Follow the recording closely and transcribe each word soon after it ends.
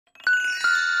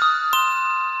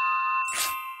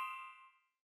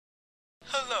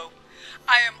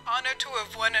I am honored to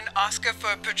have won an Oscar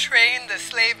for portraying the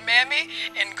slave mammy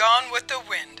in Gone with the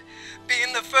Wind.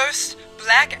 Being the first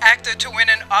black actor to win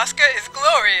an Oscar is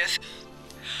glorious.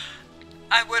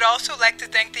 I would also like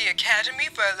to thank the Academy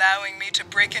for allowing me to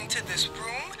break into this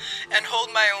room and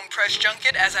hold my own press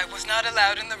junket, as I was not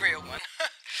allowed in the real one.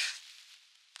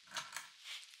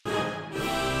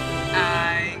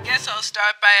 I guess I'll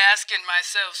start by asking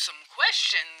myself some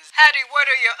questions. Hattie,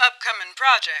 what are your upcoming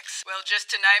projects? Well,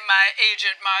 just tonight my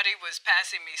agent Marty was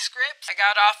passing me scripts. I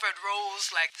got offered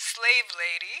roles like slave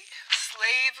lady,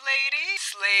 maid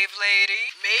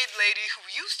lady who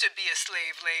used to be a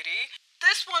slave lady.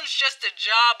 This one's just a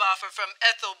job offer from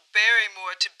Ethel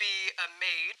Barrymore to be a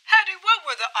maid. Hattie, what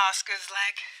were the Oscars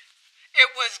like?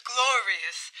 It was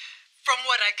glorious. From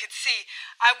what I could see,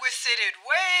 I was seated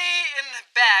way in the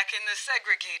back in the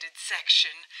segregated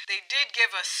section. They did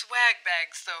give us swag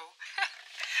bags, though.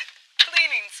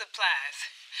 Cleaning supplies.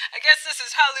 I guess this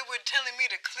is Hollywood telling me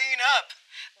to clean up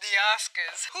the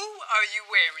Oscars. Who are you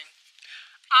wearing?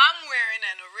 I'm wearing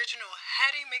an original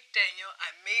Hattie McDaniel.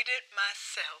 I made it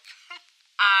myself.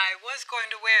 I was going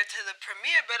to wear it to the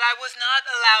premiere, but I was not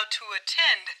allowed to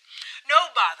attend. No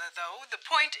bother, though. The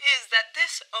point is that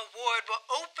this award will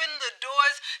open the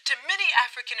doors to many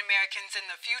African Americans in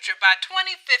the future. By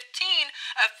 2015,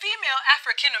 a female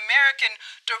African American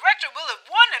director will have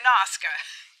won an Oscar.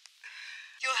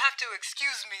 You'll have to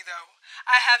excuse me, though.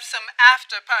 I have some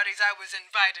after parties I was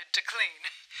invited to clean.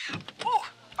 Ooh,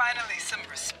 finally some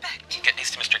respect. Get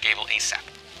these to Mr. Gable ASAP.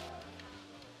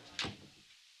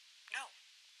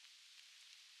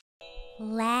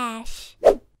 LASH.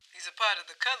 He's a part of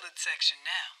the colored section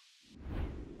now.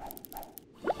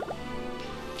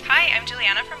 Hi, I'm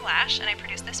Juliana from LASH, and I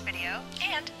produced this video.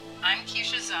 And I'm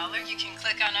Keisha Zollar. You can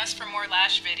click on us for more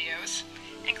LASH videos.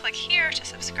 And click here to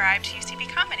subscribe to UCB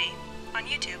Comedy on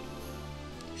YouTube.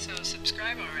 So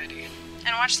subscribe already.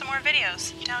 And watch some more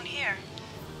videos down here.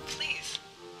 Please.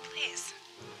 Please.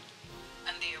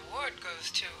 And the award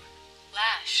goes to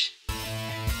LASH.